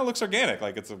like, it kind of looks organic,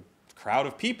 like it's a crowd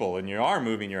of people and you are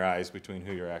moving your eyes between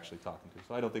who you're actually talking to.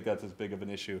 So I don't think that's as big of an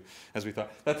issue as we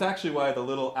thought. That's actually why the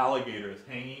little alligator is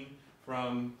hanging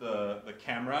from the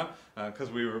camera, because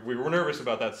we were nervous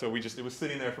about that, so it was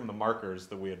sitting there from the markers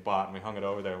that we had bought, and we hung it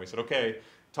over there, and we said, okay,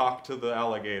 talk to the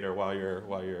alligator while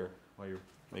you're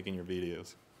making your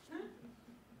videos.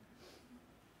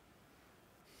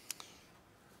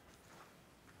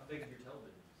 How big is your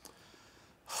television?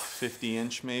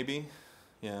 50-inch maybe,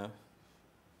 yeah.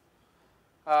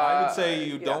 I would say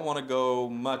you don't want to go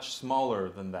much smaller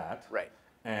than that. Right.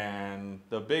 And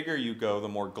the bigger you go, the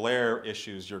more glare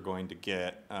issues you're going to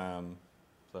get.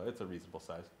 So it's a reasonable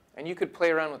size. And you could play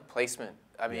around with placement.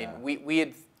 I mean, we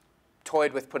had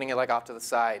toyed with putting it like off to the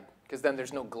side, because then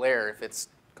there's no glare if it's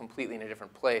completely in a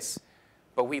different place.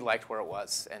 But we liked where it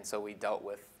was, and so we dealt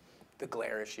with the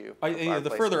glare issue.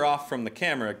 The further off from the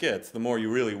camera it gets, the more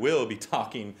you really will be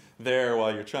talking there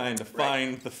while you're trying to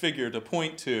find the figure to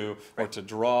point to or to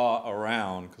draw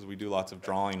around, because we do lots of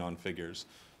drawing on figures.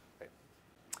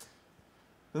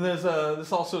 And there's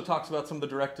this also talks about some of the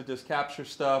direct-to-disc capture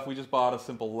stuff. We just bought a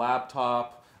simple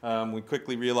laptop. We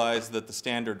quickly realized that the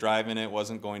standard drive in it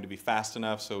wasn't going to be fast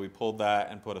enough, so we pulled that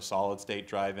and put a solid-state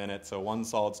drive in it. So one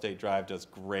solid-state drive does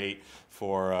great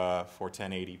for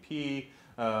 1080p.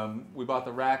 We bought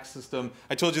the rack system.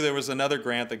 I told you there was another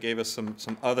grant that gave us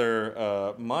some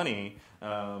other money.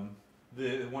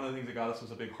 One of the things that got us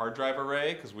was a big hard drive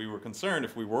array, because we were concerned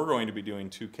if we were going to be doing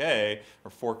 2K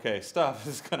or 4K stuff,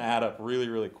 it's going to add up really,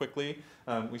 really quickly.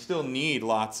 We still need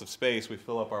lots of space. We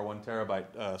fill up our 1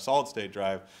 terabyte solid state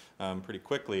drive pretty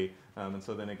quickly, and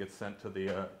so then it gets sent to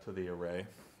the array.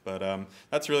 But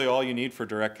that's really all you need for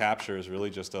direct capture is really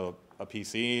just a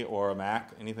PC or a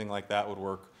Mac. Anything like that would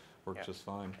work just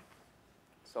fine.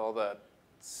 So all the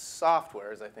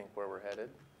software is, I think, where we're headed.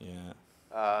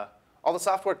 Yeah. All the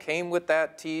software came with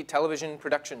that television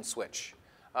production switch.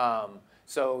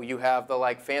 So you have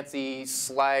the fancy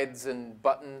slides and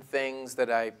button things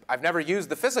that I've never used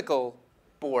the physical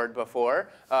board before,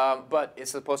 but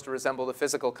it's supposed to resemble the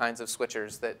physical kinds of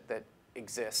switchers that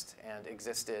exist and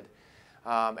existed.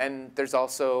 And there's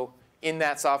also in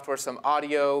that software some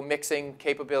audio mixing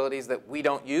capabilities that we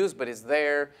don't use but is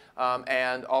there,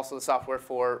 and also the software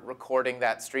for recording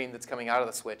that stream that's coming out of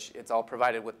the switch. It's all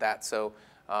provided with that. So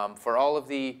for all of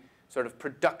the sort of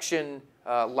production,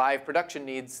 live production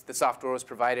needs, the software was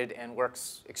provided and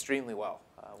works extremely well.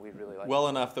 We really like it. Well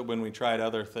enough that when we tried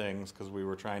other things, because we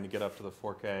were trying to get up to the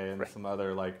 4K and some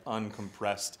other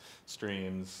uncompressed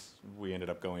streams, we ended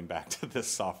up going back to this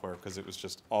software because it was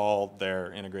just all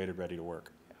there, integrated, ready to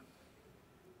work.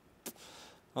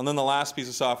 And then the last piece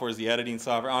of software is the editing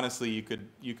software. Honestly, you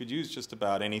could use just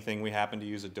about anything. We happened to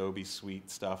use Adobe Suite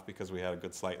stuff because we had a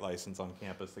good site license on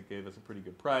campus that gave us a pretty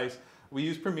good price. We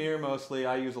use Premiere mostly.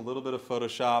 I use a little bit of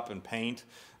Photoshop and Paint.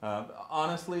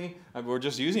 Honestly, we're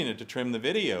just using it to trim the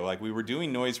video. We were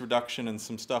doing noise reduction and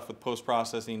some stuff with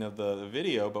post-processing of the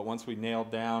video, but once we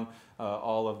nailed down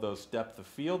all of those depth of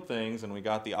field things and we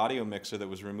got the audio mixer that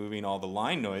was removing all the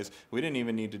line noise, we didn't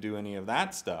even need to do any of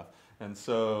that stuff. And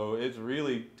so it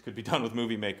really could be done with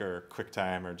Movie Maker or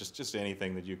QuickTime or just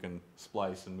anything that you can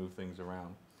splice and move things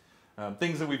around.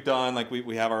 Things that we've done,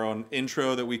 we have our own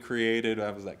intro that we created.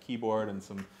 That was that keyboard and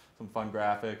some fun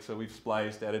graphics. So we've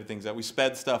spliced, edited things out. We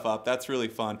sped stuff up. That's really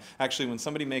fun. Actually, when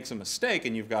somebody makes a mistake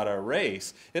and you've got to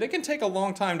erase, it can take a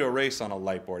long time to erase on a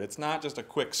Lightboard. It's not just a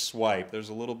quick swipe. There's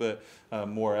a little bit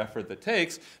more effort that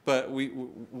takes. But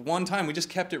one time we just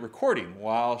kept it recording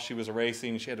while she was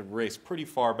erasing. She had to erase pretty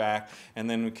far back. And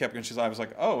then we kept going. I was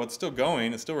like, oh, it's still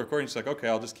going. It's still recording. She's like, OK,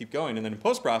 I'll just keep going. And then in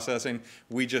post-processing,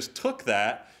 we just took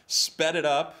that, sped it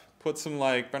up, put some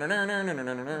music behind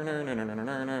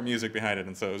it,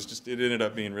 and so it ended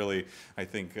up being really, I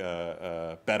think,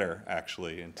 better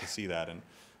actually, and to see that. And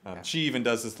she even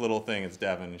does this little thing. It's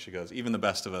Devin, and she goes, "Even the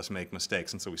best of us make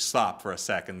mistakes," and so we stop for a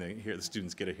second. The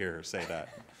students get to hear her say that.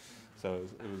 So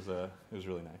it was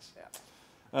really nice.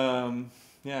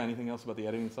 Yeah. Anything else about the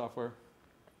editing software?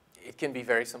 It can be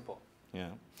very simple. Yeah.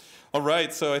 All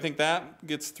right, so I think that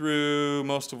gets through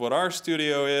most of what our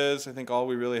studio is. I think all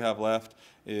we really have left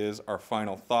is our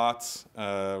final thoughts,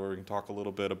 where we can talk a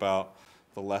little bit about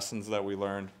the lessons that we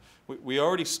learned. We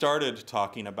already started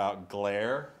talking about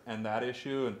glare and that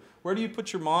issue, and where do you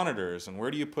put your monitors, and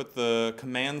where do you put the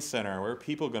command center? Where are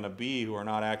people going to be who are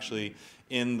not actually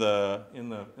in the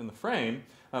frame?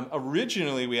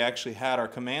 Originally, we actually had our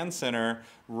command center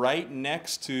right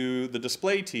next to the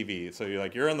display TV. So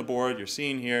you're on the board, you're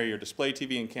seeing here, your display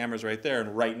TV and camera's right there,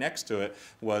 and right next to it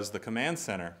was the command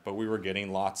center. But we were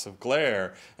getting lots of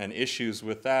glare and issues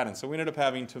with that, and so we ended up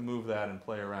having to move that and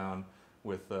play around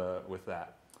with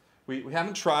that. We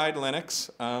haven't tried Linux,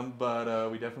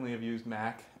 but we definitely have used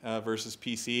Mac versus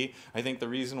PC. I think the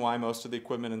reason why most of the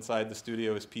equipment inside the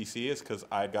studio is PC is because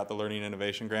I got the Learning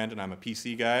Innovation Grant and I'm a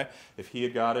PC guy. If he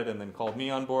had got it and then called me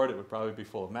on board, it would probably be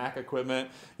full of Mac equipment.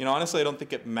 Honestly, I don't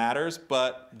think it matters,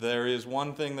 but there is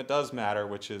one thing that does matter,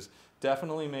 which is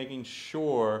definitely making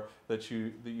sure that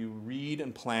you read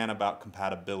and plan about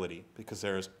compatibility, because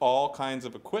there's all kinds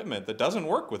of equipment that doesn't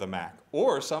work with a Mac,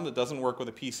 or some that doesn't work with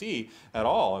a PC at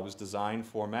all. It was designed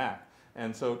for Mac.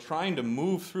 And so trying to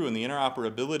move through and the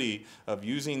interoperability of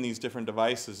using these different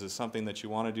devices is something that you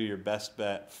want to do your best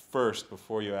bet first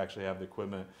before you actually have the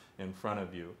equipment in front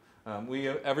of you. We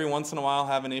every once in a while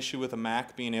have an issue with a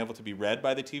Mac being able to be read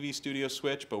by the TV Studio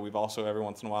switch, but we've also every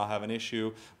once in a while have an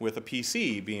issue with a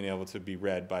PC being able to be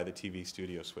read by the TV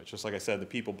Studio switch. Just like I said, the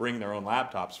people bring their own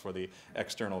laptops for the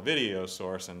external video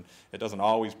source, and it doesn't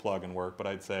always plug and work, but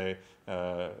I'd say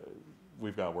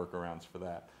we've got workarounds for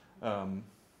that.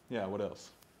 Yeah, what else?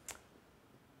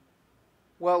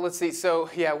 Well, let's see. So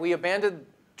yeah, we abandoned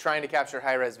trying to capture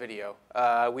high-res video.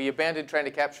 We abandoned trying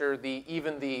to capture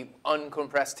even the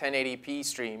uncompressed 1080p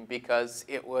stream because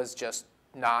it was just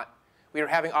not. We were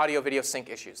having audio-video sync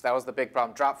issues. That was the big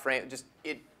problem. Drop frame.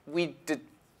 We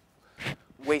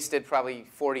wasted probably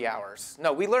 40 hours.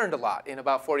 No, we learned a lot in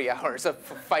about 40 hours of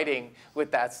fighting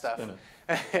with that stuff.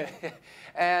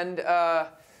 And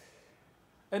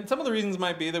And some of the reasons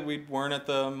might be that we weren't at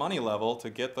the money level to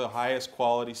get the highest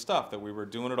quality stuff, that we were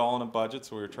doing it all in a budget,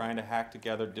 so we were trying to hack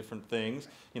together different things.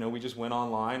 You know, we just went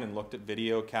online and looked at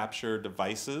video capture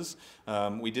devices.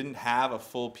 We didn't have a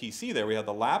full PC there. We had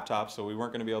the laptop, so we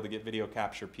weren't going to be able to get video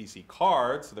capture PC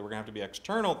cards, so there were going to have to be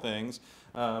external things.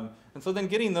 And so then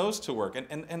getting those to work.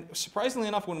 And surprisingly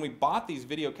enough, when we bought these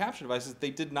video capture devices,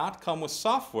 they did not come with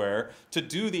software to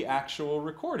do the actual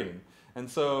recording. And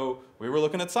so we were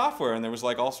looking at software, and there was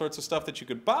like all sorts of stuff that you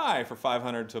could buy for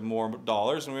 $500 to more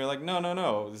dollars, and we were like, no, no,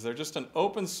 no. They're just an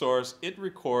open source. It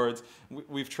records.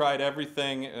 We've tried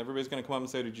everything. Everybody's going to come up and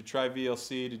say, did you try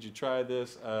VLC? Did you try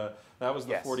this? That was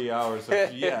the Yes. 40 hours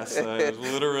of yes. It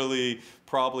was literally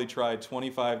probably tried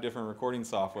 25 different recording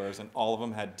softwares, and all of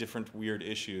them had different weird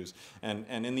issues. And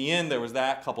in the end, there was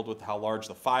that coupled with how large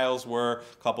the files were,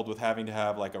 coupled with having to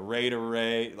have like a RAID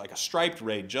array, like a striped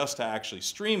RAID, just to actually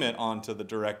stream it onto the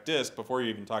direct disk before you're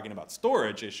even talking about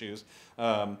storage issues.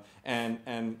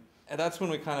 And that's when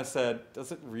we kind of said,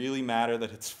 does it really matter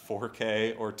that it's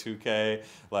 4K or 2K?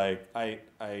 Like,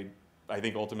 I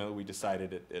think ultimately we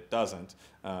decided it doesn't.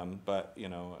 But, you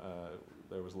know,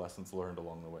 there was lessons learned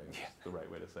along the way, is the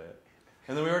right way to say it.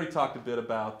 And then we already talked a bit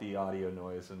about the audio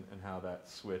noise and how that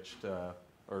switched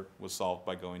or was solved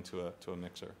by going to a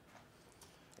mixer.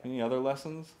 Any other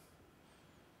lessons?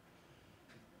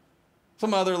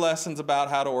 Some other lessons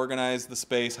about how to organize the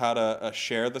space, how to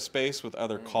share the space with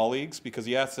other colleagues, because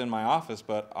yes, it's in my office,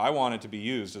 but I want it to be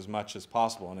used as much as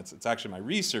possible, and it's actually my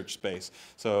research space,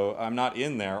 so I'm not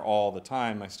in there all the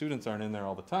time. My students aren't in there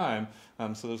all the time,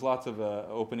 so there's lots of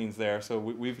openings there. So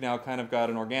we've now kind of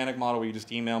got an organic model where you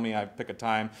just email me, I pick a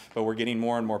time, but we're getting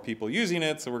more and more people using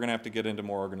it, so we're going to have to get into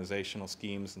more organizational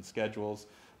schemes and schedules.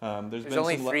 There's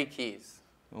only 3 keys.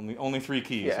 Only 3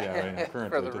 keys, yeah, right now,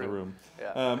 currently to the room.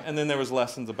 Yeah. And then there was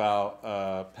lessons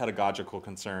about pedagogical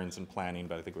concerns and planning,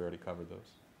 but I think we already covered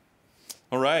those.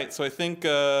 All right, so I think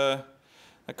that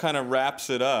kind of wraps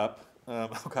it up. Oh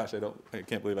gosh, I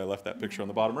can't believe I left that picture on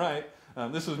the bottom right.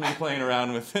 This was me playing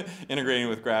around with integrating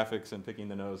with graphics and picking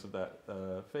the nose of that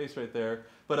face right there.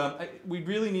 But we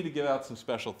really need to give out some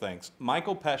special thanks.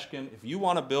 Michael Peshkin, if you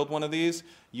want to build one of these,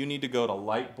 you need to go to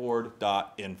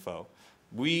lightboard.info.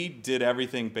 We did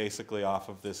everything basically off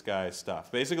of this guy's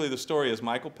stuff. Basically, the story is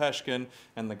Michael Peshkin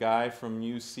and the guy from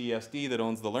UCSD that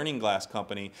owns the Learning Glass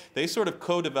company, they sort of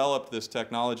co-developed this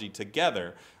technology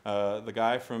together. The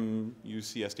guy from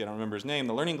UCSD, I don't remember his name,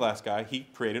 the Learning Glass guy, he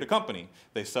created a company.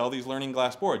 They sell these Learning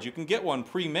Glass boards. You can get one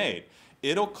pre-made.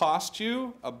 It'll cost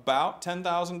you about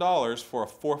 $10,000 for a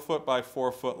 4-foot by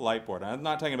 4-foot light board. I'm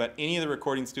not talking about any of the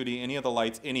recording studio, any of the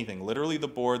lights, anything. Literally the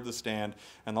board, the stand,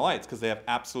 and the lights, because they have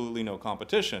absolutely no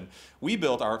competition. We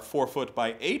built our 4-foot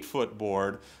by 8-foot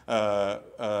board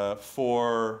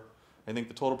for, I think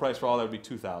the total price for all that would be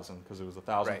 $2,000, because it was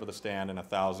 $1,000 for the stand and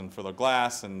 $1,000 for the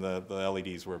glass, and the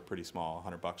LEDs were pretty small,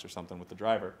 $100 or something with the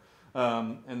driver.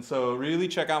 And so really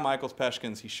check out Michael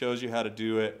Peshkin's. He shows you how to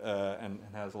do it and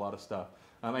has a lot of stuff.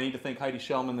 I need to thank Heidi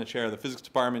Shellman, the chair of the physics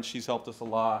department. She's helped us a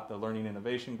lot. The Learning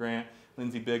Innovation Grant.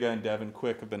 Lindsay Biga and Devin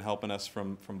Quick have been helping us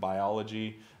from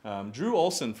biology. Drew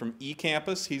Olson from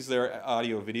eCampus, he's their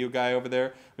audio video guy over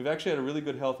there. We've actually had a really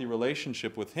good healthy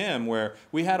relationship with him where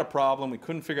we had a problem, we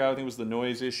couldn't figure out, I think it was the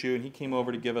noise issue, and he came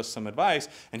over to give us some advice,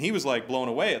 and he was like blown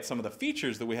away at some of the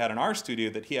features that we had in our studio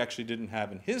that he actually didn't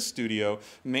have in his studio,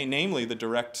 namely the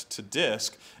direct to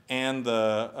disc and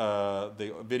the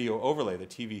video overlay, the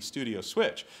TV studio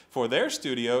switch. For their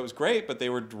studio, it was great, but they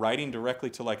were writing directly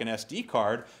to like an SD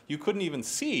card. You couldn't even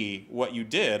see what you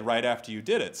did right after you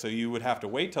did it. So you would have to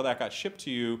wait till that got shipped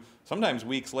to you, sometimes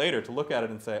weeks later, to look at it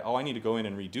and say, oh, I need to go in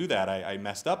and redo that. I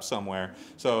messed up somewhere.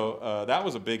 So that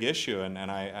was a big issue, and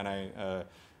I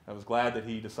was glad that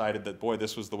he decided that, boy,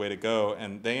 this was the way to go.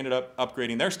 And they ended up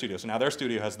upgrading their studio. So now their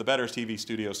studio has the better TV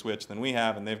studio switch than we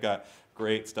have, and they've got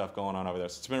great stuff going on over there.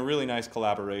 So it's been a really nice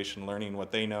collaboration, learning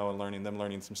what they know and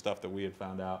learning some stuff that we had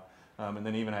found out. And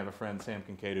then even I have a friend, Sam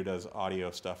Kincaid, who does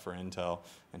audio stuff for Intel,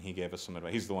 and he gave us some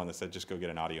advice. He's the one that said, just go get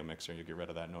an audio mixer, you get rid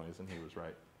of that noise, and he was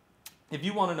right. If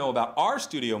you want to know about our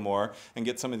studio more and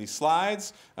get some of these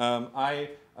slides, I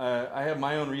have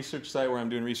my own research site where I'm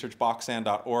doing research,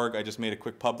 boxsand.org. I just made a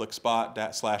quick public spot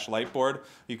 /Lightboard.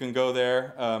 You can go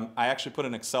there. I actually put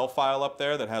an Excel file up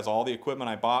there that has all the equipment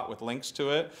I bought with links to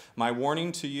it. My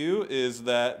warning to you is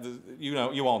that,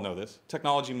 you all know this,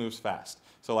 technology moves fast.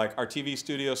 So like our TV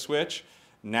studio switch,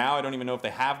 now I don't even know if they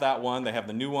have that one. They have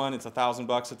the new one. It's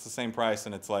 $1,000. It's the same price,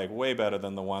 and it's like way better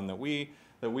than the one that we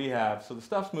that we have. So the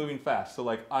stuff's moving fast. So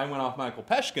like I went off Michael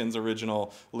Peshkin's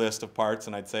original list of parts,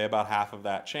 and I'd say about half of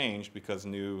that changed because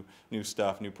new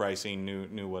stuff, new pricing,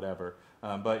 new whatever.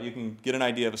 But you can get an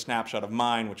idea of a snapshot of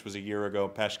mine, which was a year ago.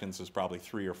 Peshkin's was probably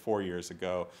 3 or 4 years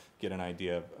ago. Get an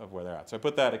idea of where they're at. So I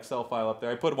put that Excel file up there.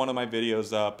 I put one of my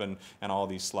videos up, and all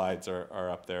these slides are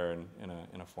up there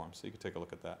in a form. So you can take a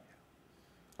look at that.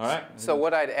 All right? So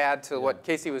what I'd add to what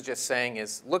Casey was just saying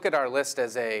is look at our list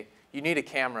as you need a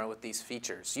camera with these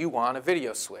features. You want a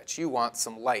video switch. You want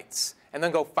some lights. And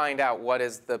then go find out what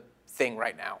is the thing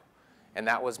right now. And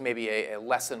that was maybe a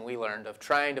lesson we learned of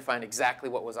trying to find exactly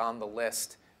what was on the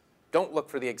list. Don't look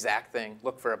for the exact thing.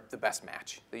 Look for the best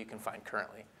match that you can find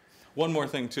currently. One more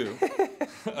thing, too.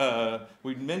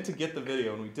 We meant to get the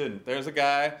video, and we didn't. There's a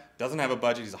guy, doesn't have a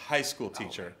budget. He's a high school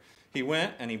teacher. Okay. He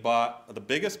went and he bought the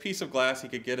biggest piece of glass he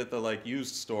could get at the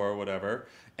used store or whatever.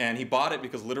 And he bought it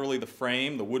because literally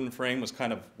the wooden frame was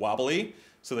kind of wobbly,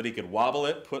 so that he could wobble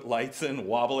it, put lights in,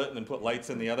 wobble it, and then put lights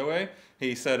in the other way.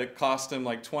 He said it cost him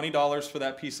like $20 for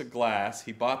that piece of glass.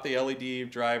 He bought the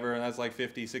LED driver, and that's like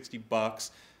 50, 60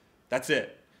 bucks. That's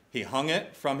it. He hung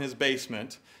it from his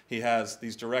basement. He has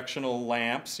these directional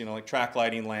lamps, like track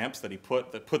lighting lamps that he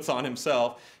puts on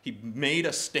himself. He made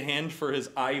a stand for his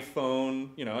iPhone,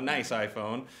 a nice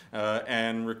iPhone,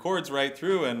 and records right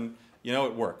through, and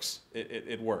it works.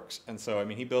 It works. And so,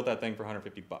 he built that thing for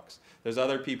 150 bucks. There's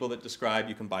other people that describe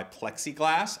you can buy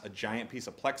plexiglass, a giant piece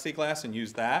of plexiglass, and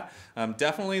use that.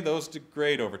 Definitely those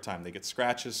degrade over time. They get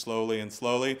scratches slowly and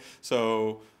slowly.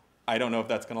 So I don't know if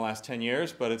that's going to last 10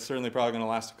 years, but it's certainly probably going to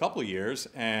last a couple of years.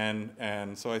 And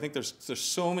so I think there's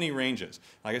so many ranges.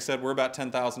 Like I said, we're about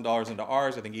 $10,000 into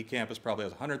ours. I think eCampus probably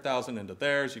has 100,000 into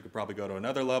theirs. You could probably go to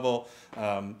another level.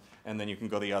 And then you can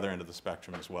go the other end of the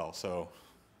spectrum as well. So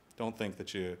don't think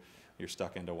that you're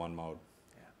stuck into one mode.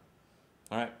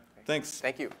 Yeah. All right. Thanks.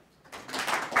 Thank you.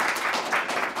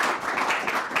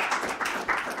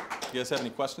 You guys have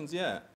any questions? Yeah.